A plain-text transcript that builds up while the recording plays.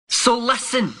So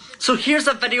listen, so here's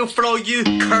a video for all you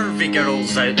curvy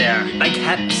girls out there. Big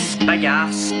hips, big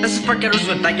ass. This is for girls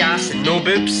with big ass and no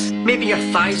boobs. Maybe your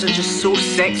thighs are just so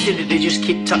sexy that they just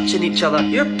keep touching each other.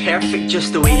 You're perfect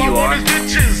just the way you are. All I want is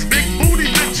bitches, big booty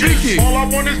bitches. All I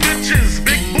want is bitches,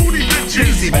 big booty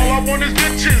bitches. All I want is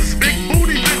bitches, big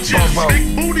booty bitches.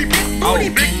 Big booty, big booty,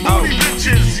 big booty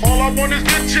bitches. All I want is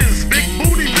bitches, big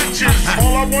booty bitches.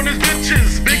 All I want is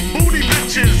bitches, big booty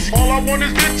bitches. All I want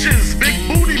is bitches, big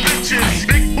booty bitches.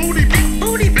 Big booty, big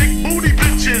booty, big booty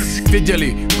bitches. Видя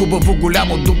ли, хубаво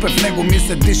голямо дупе, в него ми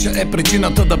се диша. Е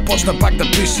причината да почна пак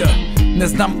да пиша. Не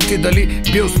знам ти дали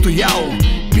бил стоял.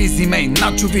 PEEZY мей,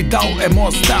 Начо Видал е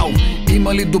моя стал.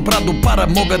 Има ли добра допара,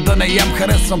 мога да не ям.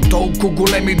 Харесвам толкова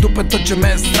големи дупета, че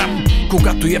ме е срам.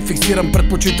 Когато я фиксирам,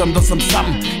 предпочитам да съм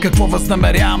сам. Какво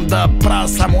възнамерявам да правя,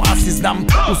 само аз си знам.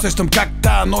 Усещам как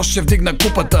тая нощ ще вдигна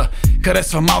купата.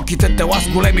 Харесвам малките тела с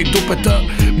големи дупета.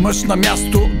 Мъж на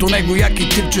място, до него яки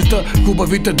типчета.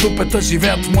 Хубавите дупета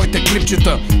живеят в моите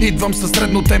клипчета. Идвам със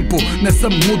средно темпо, не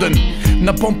съм муден.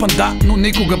 Напомпан да, но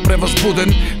никога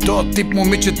превъзбуден. Тоя тип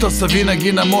момичета са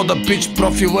винаги на мода. Бич,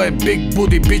 профила е big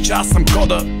booty bitch, аз съм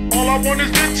кода. All I want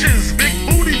is bitches, big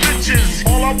booty bitches.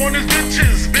 All I want is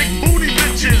bitches, big booty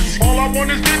bitches. All I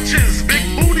want is bitches, big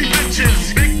booty bitches.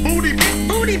 Big booty, big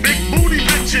booty, big booty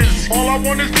bitches. All I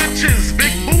want is bitches,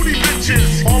 big booty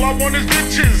bitches. All I want is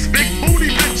bitches, big booty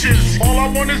bitches. All I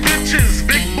want is bitches,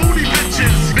 big booty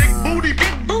bitches. Big booty,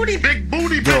 big booty, big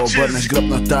booty bitches. Да обърнеш гръб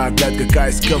на тая гледка,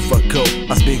 кай скъфа къл.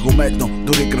 Аз бих го метнал,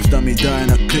 дори кръвта ми да е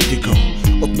на критикъл.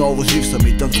 Отново жив съм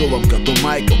и танцувам като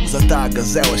Майкъл. За тая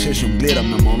газела ще жонглирам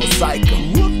на моносайкъл.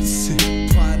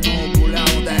 Това е много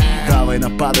голямо, да. Давай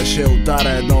напада, ще удара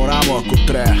едно рамо ако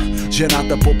трябва.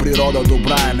 Жената по природа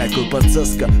добра е, некой път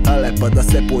съска. А лепа да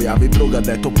се появи друга,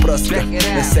 дето пръска.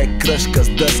 Не се кръшка с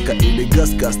дъска или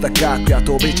гъска. С така,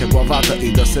 която обича главата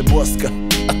и да се блъска.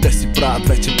 А те си правят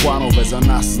вече планове за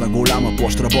нас. На голяма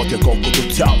площ работя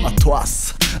колкото цял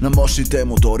атлас. На мощните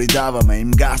мотори даваме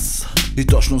им газ. И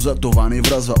точно за това ни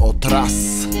връзва от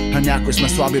раз. А някой сме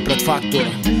слаби пред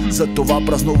фактора. За това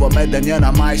празнуваме деня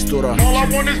на майстора. All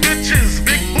I want is bitches,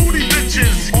 big booty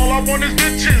bitches. All I want is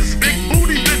bitches, big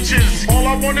booty bitches. All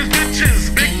I want is bitches,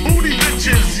 big booty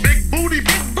bitches. Big booty,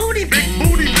 big booty, big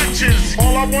booty bitches.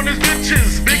 All I want is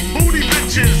bitches, big booty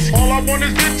bitches. All I want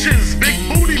is bitches, big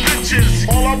booty bitches.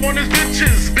 All I want is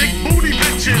bitches, big booty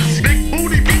bitches. Big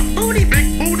booty, big booty, big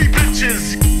booty bitches.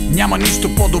 Няма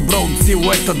нищо по-добро от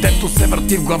силуета, дето се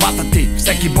върти в главата ти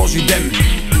всеки божи ден.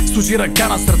 Сложи ръка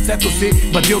на сърцето си,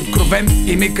 бъди откровен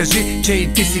и ми кажи, че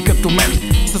и ти си като мен.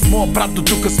 С моя брат до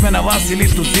тук сме налазили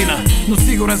дозина, но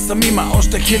сигурен съм има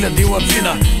още хиляди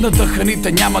лавина.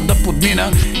 Надъханите няма да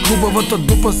подмина. Хубавата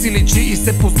дупа си личи и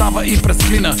се познава и през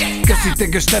клина. Късите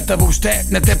гъщета въобще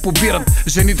не те побират.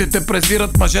 Жените те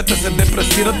презират, мъжете се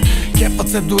депресират. Кефът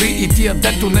се дори и тия,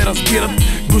 дето не разбират.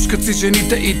 Гушкат си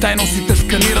жените и тайно си те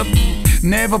сканират.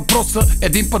 Не е въпроса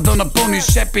един път да напълниш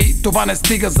шепи. Това не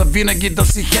стига за винаги да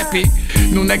си хепи.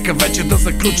 Но нека вече да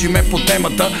заключиме по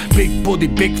темата. Big Booty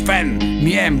Big Fan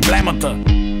ми е емблемата.